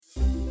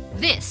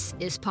This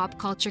is Pop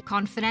Culture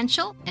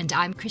Confidential, and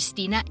I'm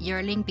Christina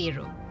Yerling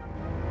Biro.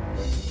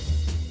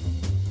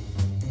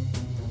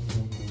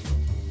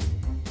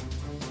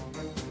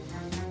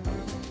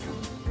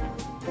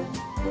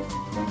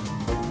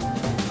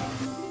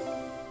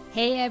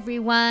 Hey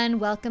everyone,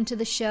 welcome to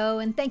the show,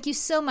 and thank you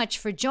so much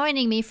for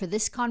joining me for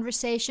this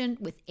conversation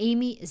with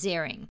Amy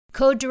Ziering,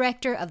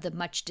 co-director of the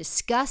much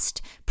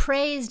discussed,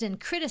 praised, and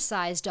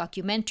criticized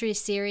documentary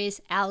series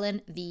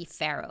Alan v.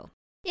 Farrow.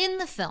 In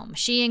the film,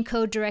 she and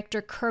co-director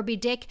Kirby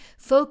Dick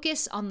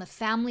focus on the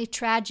family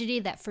tragedy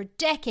that for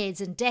decades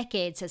and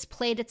decades has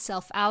played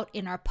itself out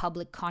in our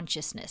public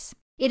consciousness.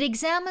 It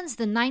examines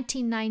the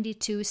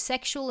 1992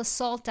 sexual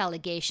assault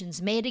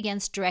allegations made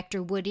against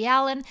director Woody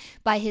Allen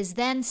by his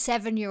then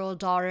 7-year-old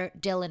daughter,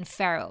 Dylan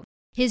Farrow,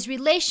 his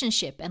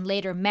relationship and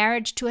later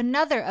marriage to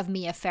another of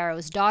Mia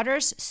Farrow's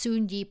daughters,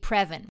 Soon-Yi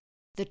Previn,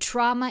 the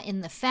trauma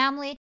in the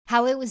family,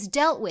 how it was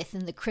dealt with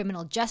in the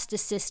criminal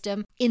justice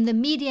system, in the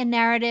media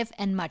narrative,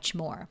 and much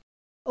more.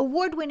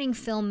 Award-winning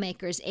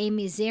filmmakers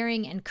Amy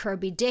Ziering and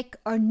Kirby Dick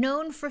are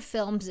known for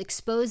films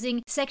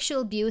exposing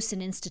sexual abuse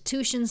in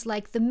institutions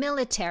like the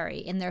military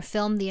in their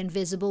film The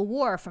Invisible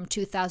War from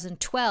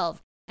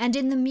 2012, and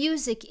in the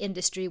music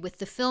industry with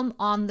the film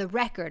On the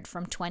Record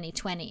from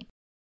 2020.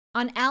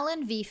 On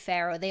Alan v.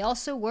 Farrow, they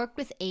also worked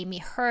with Amy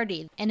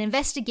Hurdy, an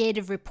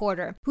investigative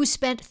reporter who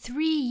spent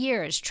 3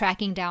 years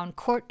tracking down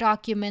court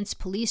documents,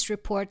 police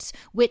reports,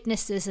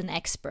 witnesses, and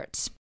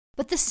experts.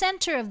 But the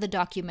center of the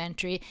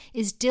documentary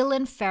is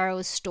Dylan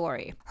Farrow's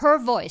story. Her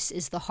voice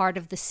is the heart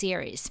of the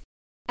series.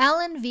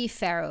 Alan v.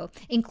 Farrow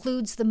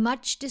includes the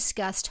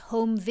much-discussed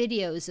home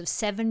videos of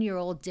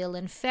 7-year-old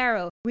Dylan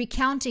Farrow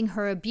recounting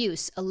her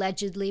abuse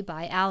allegedly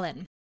by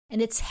Alan. And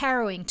it's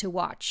harrowing to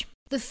watch.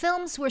 The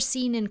films were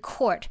seen in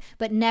court,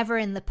 but never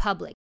in the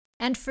public.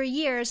 And for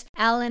years,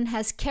 Alan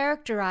has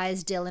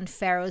characterized Dylan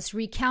Farrow's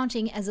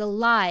recounting as a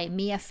lie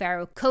Mia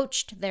Farrow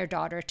coached their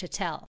daughter to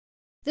tell.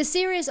 The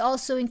series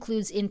also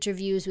includes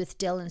interviews with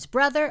Dylan's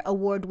brother,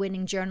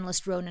 award-winning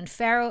journalist Ronan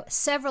Farrow,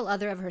 several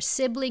other of her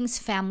siblings,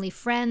 family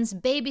friends,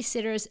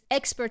 babysitters,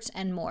 experts,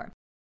 and more.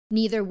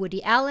 Neither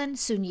Woody Allen,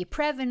 Soon-Yi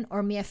Previn,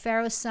 or Mia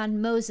Farrow's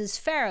son Moses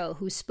Farrow,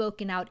 who's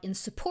spoken out in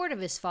support of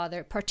his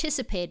father,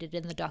 participated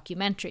in the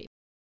documentary.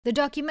 The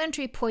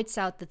documentary points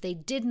out that they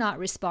did not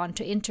respond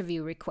to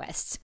interview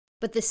requests,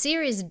 but the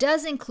series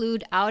does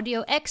include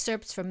audio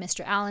excerpts from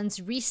Mr.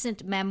 Allen's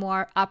recent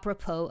memoir,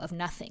 Apropos of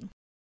Nothing.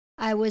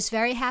 I was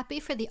very happy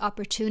for the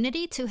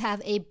opportunity to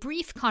have a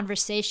brief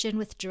conversation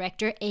with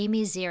director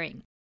Amy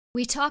Ziering.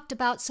 We talked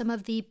about some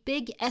of the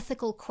big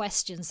ethical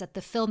questions that the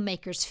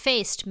filmmakers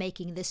faced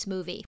making this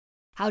movie,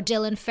 how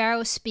Dylan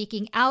Farrow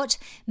speaking out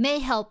may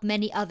help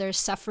many others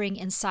suffering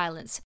in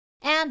silence,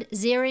 and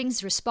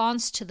Ziering's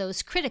response to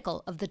those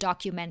critical of the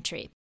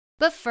documentary.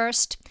 But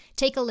first,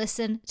 take a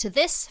listen to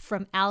this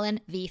from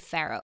Alan v.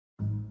 Farrow.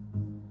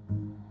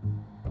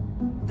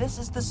 This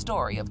is the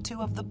story of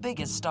two of the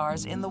biggest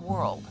stars in the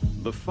world.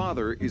 The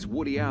father is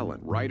Woody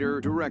Allen,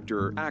 writer,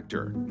 director,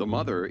 actor. The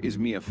mother is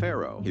Mia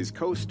Farrow, his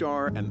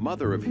co-star and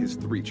mother of his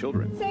 3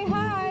 children. Say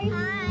hi.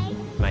 Hi.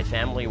 My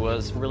family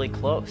was really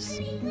close.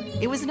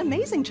 It was an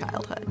amazing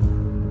childhood.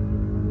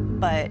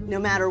 But no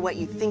matter what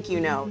you think you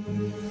know,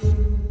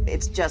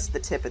 it's just the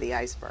tip of the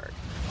iceberg.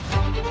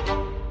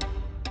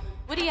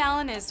 Woody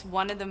Allen is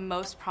one of the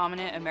most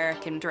prominent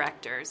American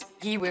directors.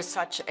 He was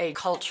such a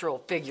cultural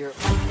figure.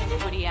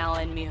 Woody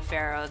Allen, Mia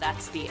Farrow,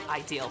 that's the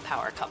ideal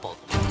power couple.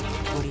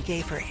 Woody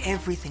gave her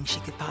everything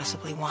she could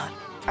possibly want.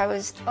 I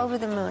was over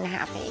the moon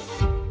happy,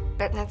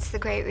 but that's the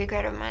great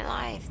regret of my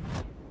life.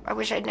 I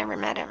wish I'd never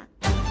met him.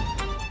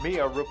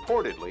 Mia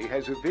reportedly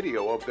has a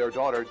video of their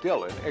daughter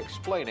Dylan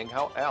explaining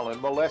how Alan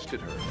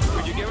molested her.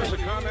 Could you give us a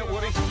comment,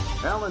 Woody?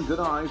 Alan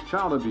denies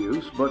child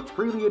abuse, but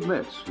freely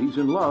admits he's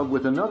in love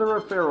with another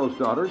of Farrow's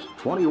daughters,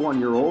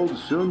 21-year-old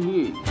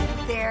Soon-Yi.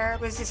 There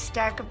was a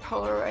stack of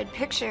Polaroid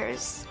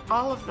pictures.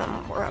 All of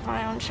them were of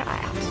my own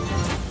child.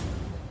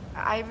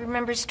 I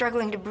remember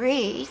struggling to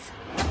breathe.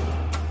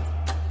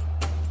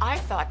 I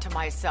thought to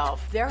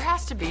myself, there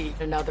has to be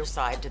another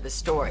side to the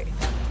story.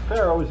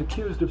 Farrow is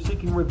accused of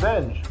seeking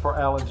revenge for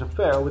Alan's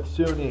affair with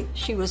Soon-Yi.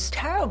 She was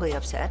terribly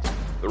upset.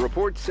 The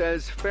report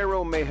says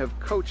Farrow may have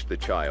coached the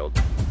child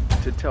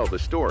to tell the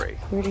story.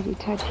 Where did he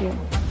touch you?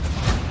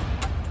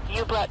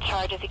 You brought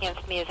charges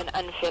against me as an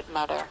unfit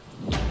mother.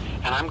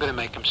 And I'm going to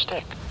make him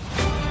stick.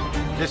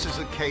 This is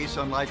a case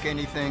unlike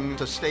anything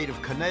the state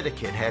of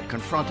Connecticut had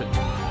confronted.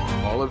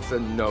 All of the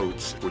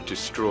notes were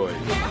destroyed.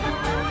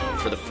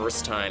 For the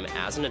first time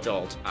as an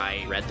adult,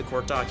 I read the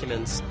court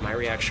documents. My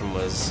reaction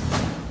was,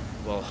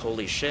 well,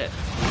 holy shit.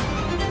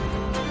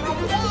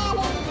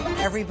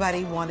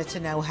 Everybody wanted to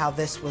know how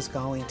this was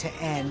going to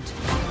end.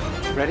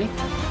 Ready?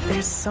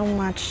 There's so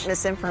much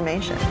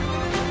misinformation.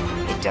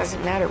 It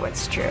doesn't matter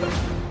what's true.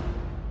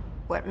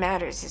 What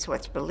matters is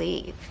what's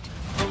believed.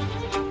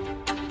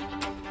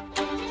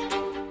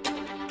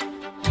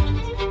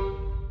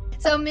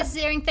 So, Ms.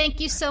 Ziering, thank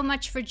you so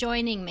much for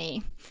joining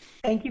me.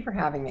 Thank you for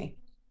having me.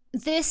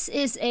 This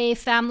is a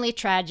family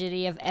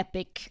tragedy of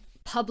epic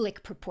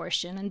public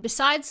proportion. And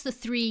besides the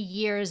 3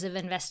 years of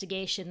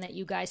investigation that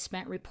you guys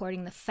spent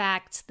reporting the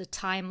facts, the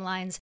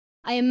timelines,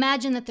 I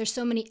imagine that there's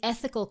so many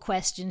ethical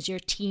questions your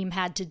team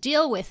had to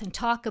deal with and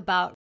talk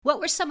about. What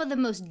were some of the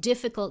most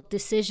difficult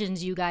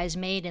decisions you guys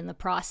made in the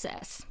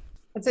process?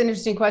 That's an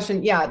interesting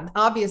question. Yeah,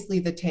 obviously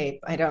the tape.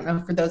 I don't know,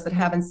 for those that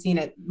haven't seen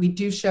it, we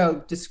do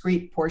show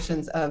discrete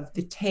portions of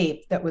the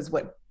tape that was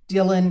what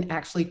Dylan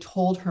actually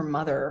told her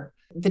mother.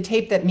 The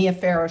tape that Mia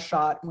Farrow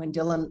shot when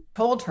Dylan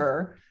told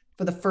her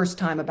for the first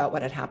time about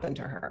what had happened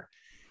to her.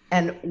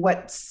 And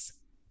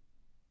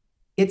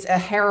it's a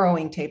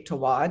harrowing tape to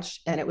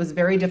watch. And it was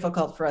very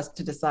difficult for us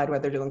to decide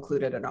whether to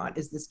include it or not.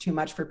 Is this too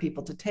much for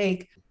people to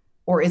take?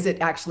 Or is it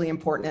actually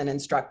important and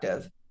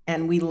instructive?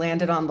 And we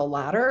landed on the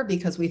latter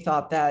because we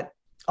thought that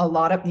a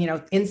lot of,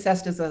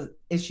 incest is an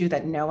issue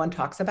that no one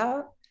talks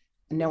about.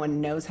 No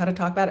one knows how to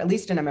talk about it, at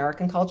least in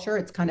American culture.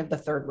 It's kind of the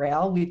third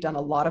rail. We've done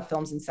a lot of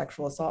films in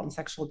sexual assault and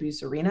sexual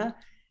abuse arena.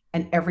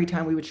 And every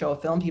time we would show a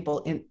film,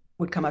 people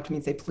would come up to me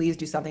and say, please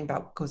do something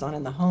about what goes on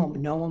in the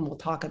home. No one will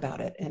talk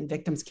about it. And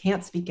victims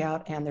can't speak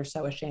out and they're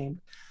so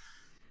ashamed.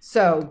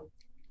 So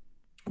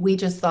we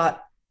just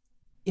thought,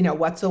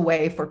 what's a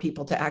way for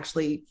people to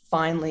actually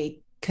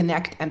finally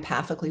connect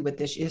empathically with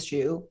this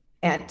issue?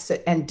 And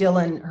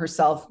Dylan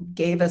herself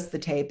gave us the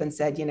tape and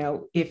said,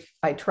 if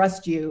I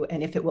trust you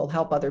and if it will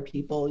help other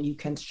people, you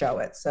can show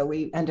it. So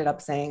we ended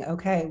up saying,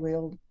 okay,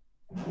 we'll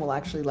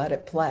actually let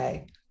it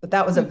play. But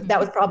that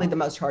was probably the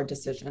most hard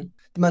decision,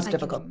 the most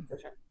difficult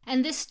decision.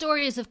 And this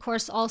story has, of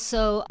course,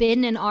 also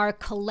been in our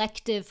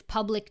collective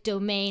public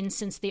domain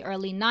since the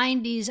early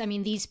 90s. I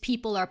mean, these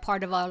people are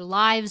part of our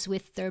lives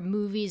with their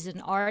movies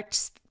and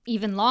arts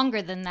even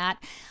longer than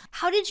that.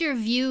 How did your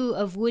view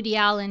of Woody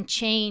Allen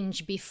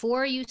change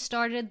before you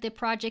started the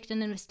project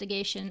and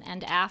investigation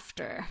and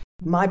after?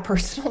 My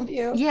personal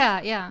view?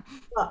 Yeah.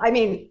 Well, I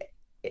mean,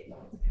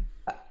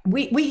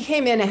 we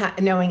came in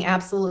knowing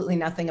absolutely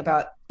nothing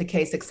about the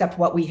case except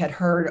what we had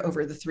heard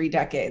over the 3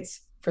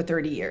 decades for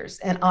 30 years.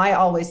 And I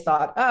always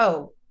thought,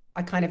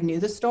 I kind of knew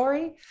the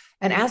story.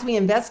 And as we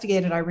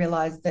investigated, I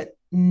realized that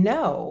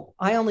no,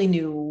 I only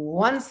knew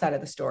one side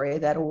of the story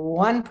that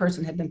one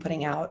person had been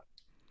putting out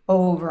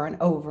over and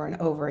over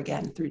and over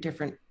again through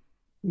different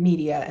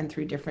media and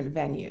through different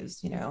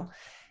venues,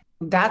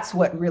 That's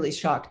what really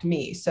shocked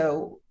me.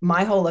 So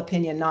my whole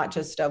opinion, not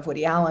just of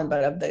Woody Allen,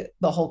 but of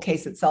the whole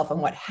case itself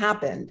and what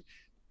happened,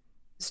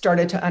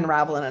 started to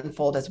unravel and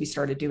unfold as we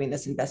started doing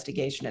this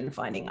investigation and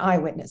finding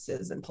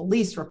eyewitnesses and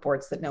police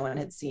reports that no one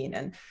had seen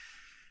and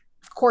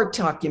court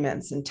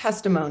documents and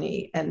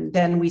testimony. And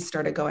then we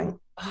started going,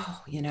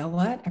 oh, you know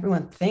what?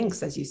 Everyone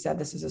thinks, as you said,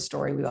 this is a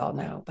story we all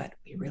know, but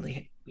we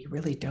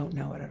really don't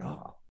know it at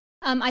all.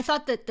 I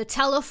thought that the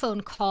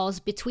telephone calls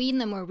between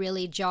them were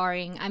really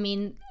jarring. I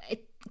mean,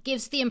 it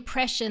gives the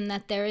impression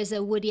that there is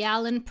a Woody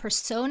Allen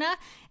persona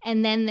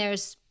and then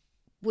there's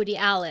Woody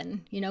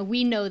Allen.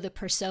 We know the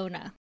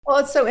persona. Well,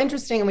 it's so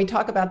interesting, and we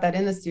talk about that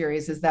in the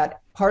series, is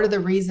that part of the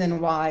reason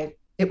why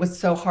it was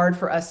so hard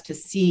for us to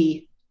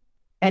see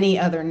any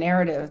other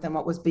narrative than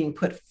what was being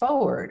put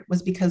forward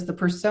was because the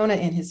persona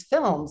in his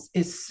films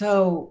is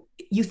so,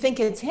 you think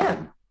it's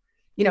him.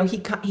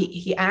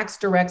 He acts,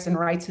 directs, and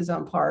writes his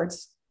own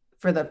parts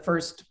for the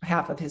first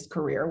half of his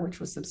career, which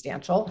was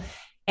substantial.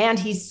 And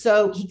he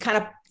kind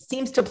of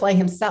seems to play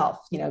himself.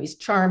 He's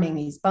charming,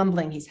 he's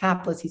bumbling, he's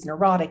hapless, he's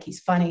neurotic,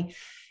 he's funny.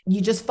 You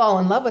just fall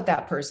in love with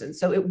that person.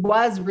 So it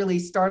was really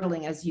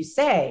startling, as you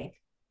say,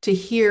 to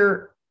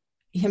hear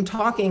him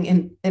talking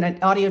in an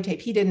audio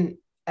tape. He didn't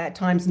at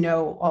times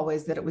know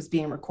always that it was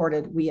being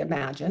recorded, we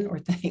imagine or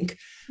think.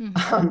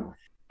 Mm-hmm.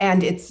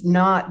 And it's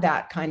not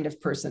that kind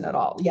of person at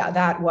all. Yeah,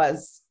 that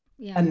was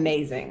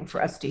amazing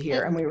for us to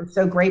hear. And we were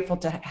so grateful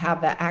to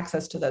have that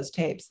access to those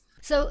tapes.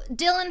 So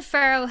Dylan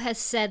Farrow has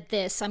said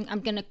this, I'm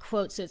going to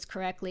quote so it's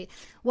correctly.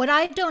 What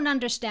I don't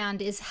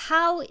understand is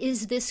how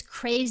is this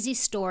crazy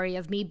story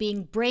of me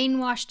being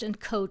brainwashed and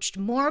coached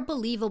more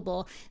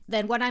believable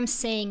than what I'm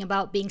saying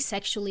about being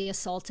sexually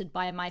assaulted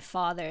by my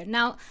father?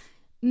 Now,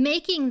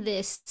 making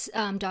this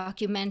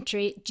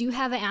documentary, do you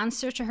have an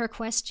answer to her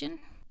question?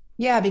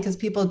 Yeah, because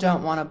people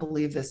don't want to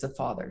believe this of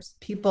fathers.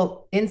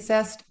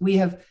 Incest, we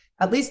have,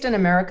 at least in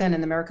America and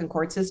in the American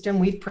court system,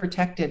 we've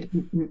protected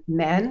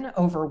men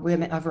over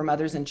women, over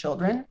mothers and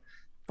children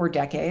for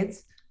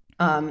decades.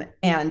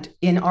 And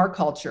in our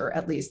culture,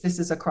 at least, this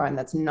is a crime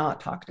that's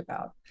not talked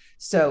about.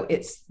 So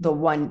it's the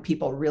one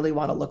people really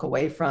want to look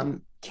away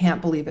from,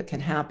 can't believe it can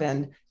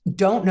happen,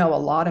 don't know a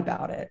lot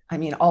about it. I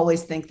mean,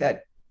 always think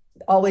that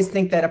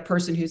a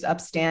person who's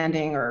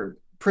upstanding or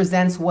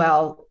presents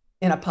well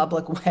in a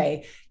public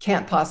way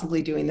can't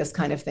possibly doing this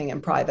kind of thing in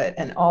private.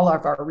 And all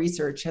of our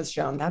research has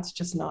shown that's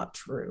just not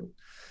true.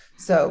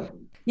 So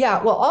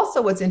yeah, well,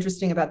 also what's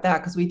interesting about that,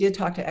 because we did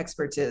talk to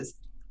experts, is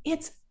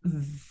it's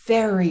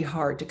very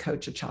hard to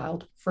coach a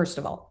child. First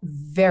of all,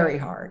 very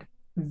hard,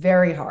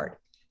 very hard.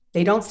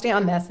 They don't stay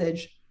on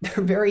message.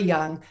 They're very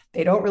young.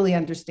 They don't really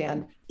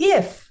understand.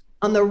 If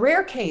on the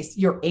rare case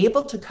you're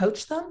able to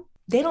coach them,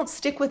 they don't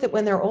stick with it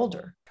when they're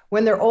older.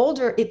 when they're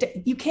older,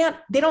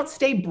 they don't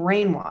stay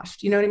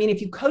brainwashed. You know what I mean?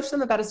 If you coach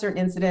them about a certain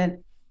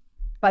incident,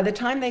 by the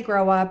time they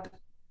grow up,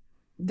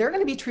 they're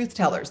going to be truth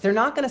tellers. They're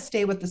not going to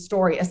stay with the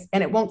story,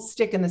 and it won't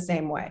stick in the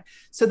same way.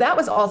 So that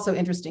was also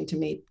interesting to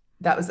me.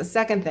 That was the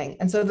second thing.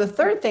 And so the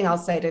third thing I'll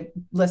say to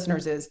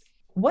listeners is,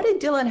 what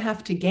did Dylan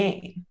have to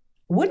gain?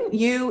 Wouldn't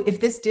you, if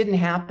this didn't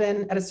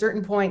happen, at a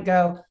certain point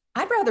go,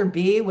 I'd rather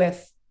be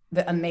with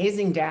the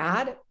amazing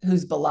dad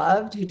who's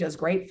beloved, who does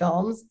great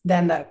films,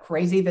 than the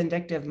crazy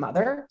vindictive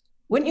mother?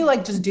 Wouldn't you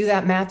like just do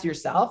that math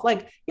yourself?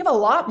 Like, you have a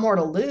lot more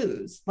to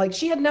lose. Like,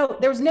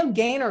 there was no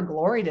gain or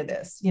glory to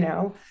this, you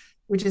know,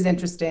 which is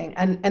interesting.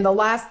 And the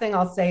last thing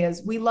I'll say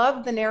is, we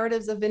love the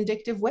narratives of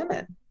vindictive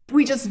women.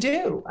 We just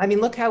do. I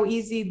mean, look how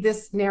easy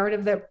this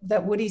narrative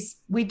that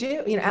we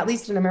do, you know, at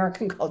least in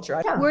American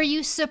culture. Yeah. Were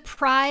you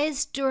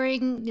surprised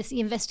during this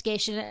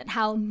investigation at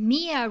how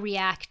Mia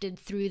reacted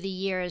through the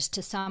years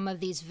to some of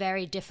these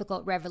very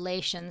difficult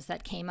revelations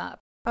that came up?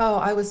 Oh,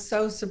 I was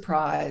so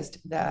surprised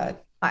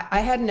that I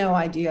had no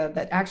idea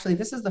that actually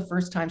this is the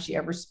first time she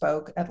ever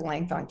spoke at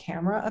length on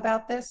camera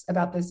about this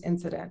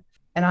incident.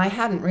 And I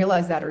hadn't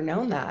realized that or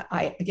known that.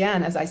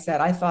 Again, as I said,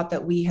 I thought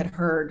that we had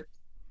heard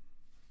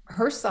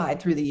her side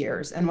through the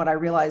years. And what I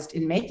realized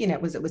in making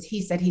it was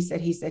he said.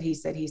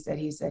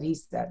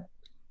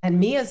 And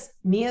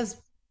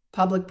Mia's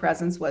public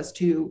presence was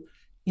to,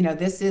 you know,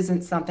 this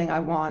isn't something I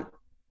want.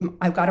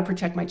 I've got to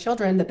protect my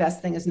children. The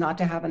best thing is not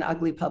to have an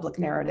ugly public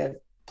narrative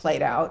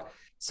played out.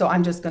 So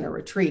I'm just going to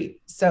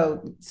retreat.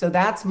 So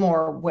that's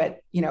more what,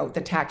 you know,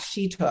 the tack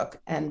she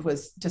took, and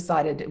was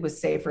decided it was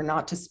safer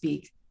not to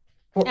speak.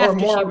 After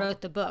she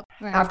wrote the book.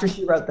 Right. After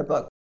she wrote the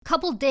book. A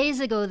couple days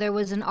ago, there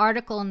was an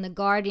article in The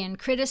Guardian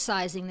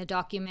criticizing the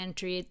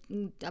documentary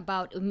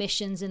about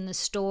omissions in the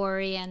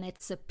story, and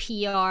it's a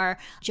PR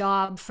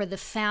job for the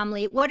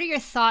family. What are your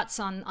thoughts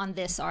on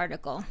this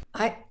article?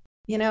 I've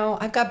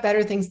got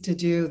better things to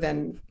do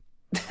than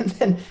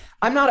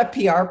I'm not a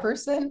PR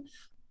person.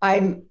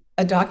 I'm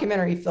a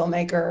documentary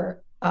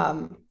filmmaker.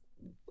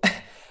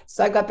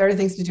 So I've got better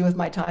things to do with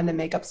my time than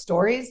make up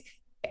stories.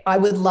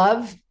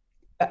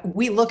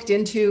 We looked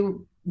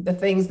into the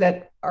things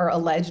that are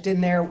alleged in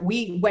there.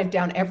 We went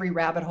down every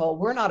rabbit hole.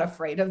 We're not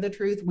afraid of the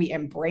truth. We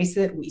embrace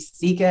it, we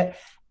seek it,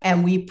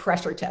 and we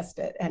pressure test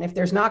it. And if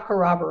there's not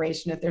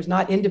corroboration, if there's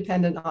not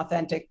independent,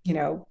 authentic, you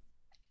know,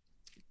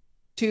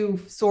 to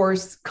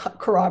source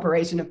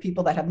corroboration of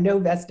people that have no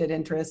vested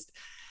interest,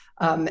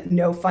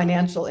 no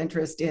financial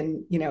interest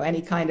in, you know,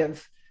 any kind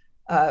of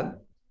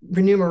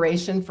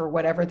remuneration for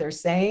whatever they're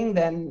saying,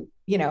 then,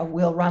 you know,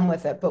 we'll run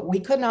with it. But we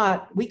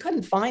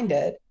couldn't find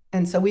it.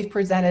 And so we've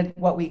presented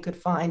what we could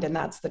find, and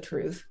that's the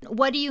truth.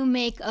 What do you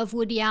make of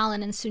Woody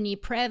Allen and Suni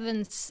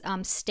Previn's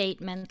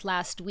statement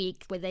last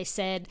week, where they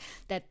said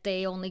that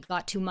they only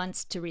got 2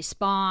 months to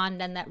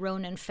respond and that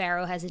Ronan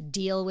Farrow has a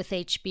deal with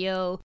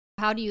HBO?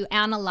 How do you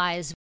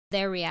analyze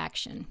their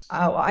reaction?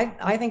 Oh,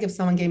 I think if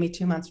someone gave me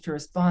 2 months to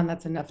respond,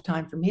 that's enough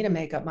time for me to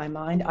make up my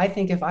mind. I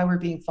think if I were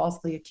being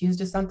falsely accused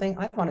of something,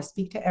 I'd want to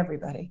speak to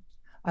everybody.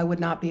 I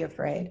would not be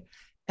afraid.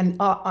 And,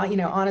 you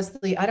know,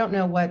 honestly, I don't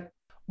know what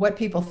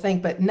people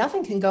think, but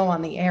nothing can go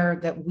on the air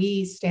that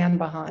we stand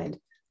behind.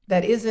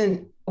 That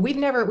isn't, we've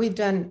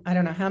done, I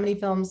don't know how many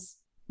films.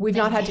 We've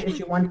not had to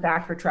issue one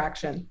fact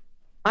retraction.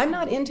 I'm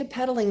not into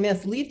peddling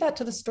myths. Leave that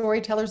to the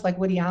storytellers like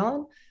Woody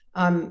Allen.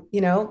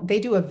 You know,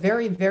 they do a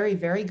very, very,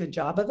 very good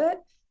job of it.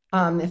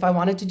 If I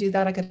wanted to do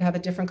that, I could have a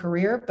different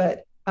career,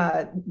 but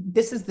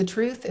this is the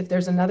truth. If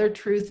there's another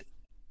truth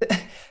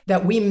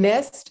that we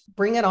missed,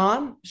 bring it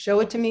on, show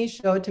it to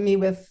me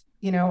with,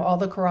 you know, all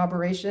the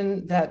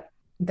corroboration that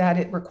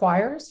it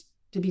requires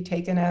to be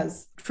taken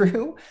as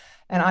true,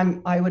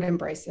 and I would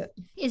embrace it.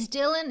 Is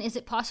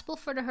it possible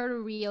for her to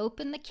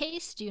reopen the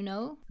case? Do you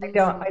know? I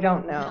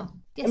don't know. No.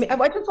 Yes. I mean,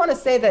 I just want to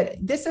say that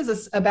this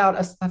is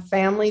about a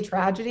family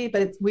tragedy,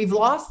 but we've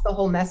lost the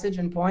whole message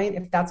and point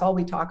if that's all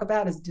we talk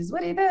about is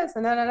Woody this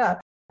and da.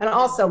 And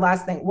also,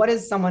 last thing, what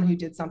is someone who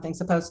did something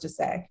supposed to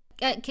say?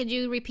 Could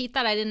you repeat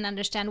that? I didn't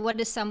understand.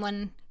 What is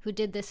someone who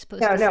did this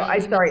supposed to say? No,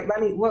 I'm sorry.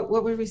 What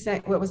were we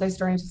saying? What was I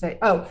starting to say?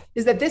 Oh,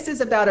 is that this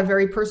is about a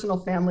very personal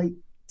family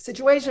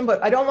situation,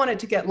 but I don't want it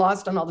to get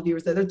lost on all the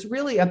viewers that it's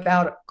really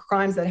about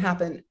crimes that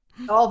happen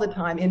all the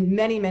time in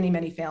many, many,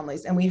 many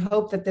families. And we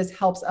hope that this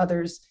helps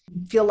others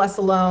feel less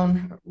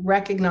alone,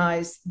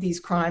 recognize these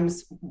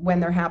crimes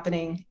when they're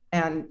happening,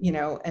 and, you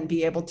know, and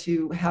be able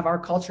to have our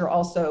culture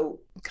also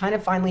kind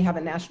of finally have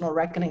a national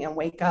reckoning and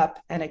wake up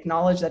and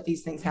acknowledge that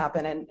these things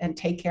happen and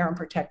take care and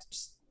protect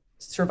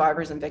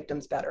survivors and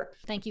victims better.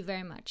 Thank you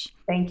very much.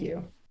 Thank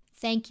you.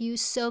 Thank you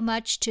so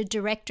much to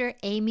director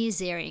Amy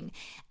Ziering.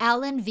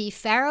 Alan v.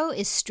 Farrow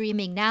is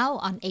streaming now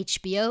on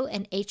HBO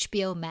and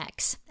HBO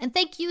Max. And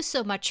thank you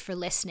so much for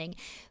listening.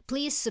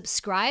 Please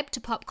subscribe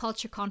to Pop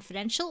Culture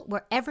Confidential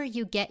wherever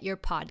you get your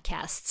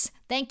podcasts.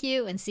 Thank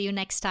you, and see you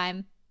next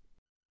time.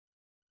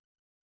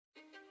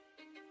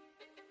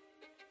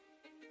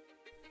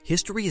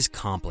 History is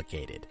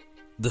complicated.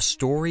 The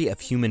story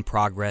of human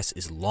progress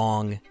is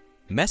long,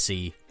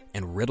 messy,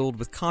 and riddled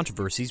with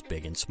controversies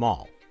big and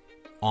small.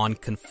 On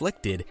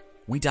Conflicted,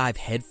 we dive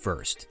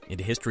headfirst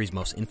into history's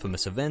most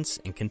infamous events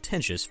and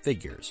contentious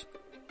figures.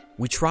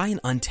 We try and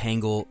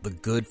untangle the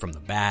good from the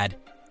bad,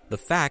 the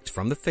fact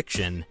from the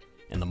fiction,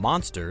 and the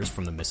monsters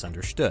from the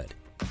misunderstood.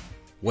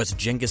 Was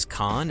Genghis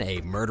Khan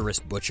a murderous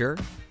butcher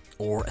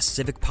or a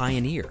civic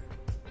pioneer?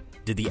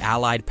 Did the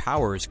Allied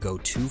powers go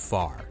too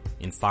far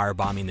in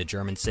firebombing the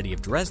German city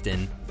of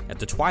Dresden at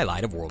the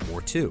twilight of World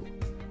War II?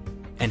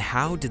 And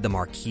how did the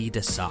Marquis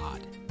de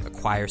Sade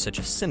acquire such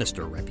a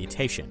sinister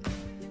reputation?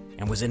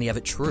 And was any of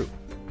it true?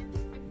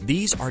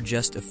 These are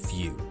just a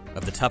few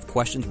of the tough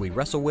questions we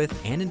wrestle with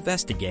and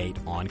investigate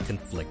on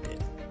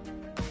Conflicted.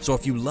 So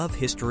if you love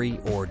history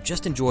or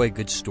just enjoy a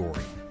good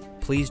story,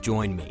 please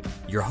join me,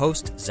 your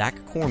host,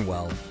 Zach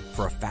Cornwell,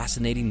 for a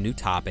fascinating new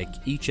topic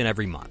each and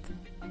every month.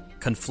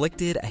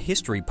 Conflicted, a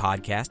history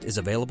podcast, is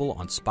available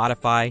on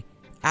Spotify,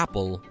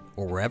 Apple,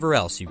 or wherever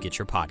else you get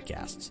your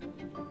podcasts.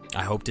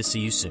 I hope to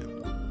see you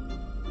soon.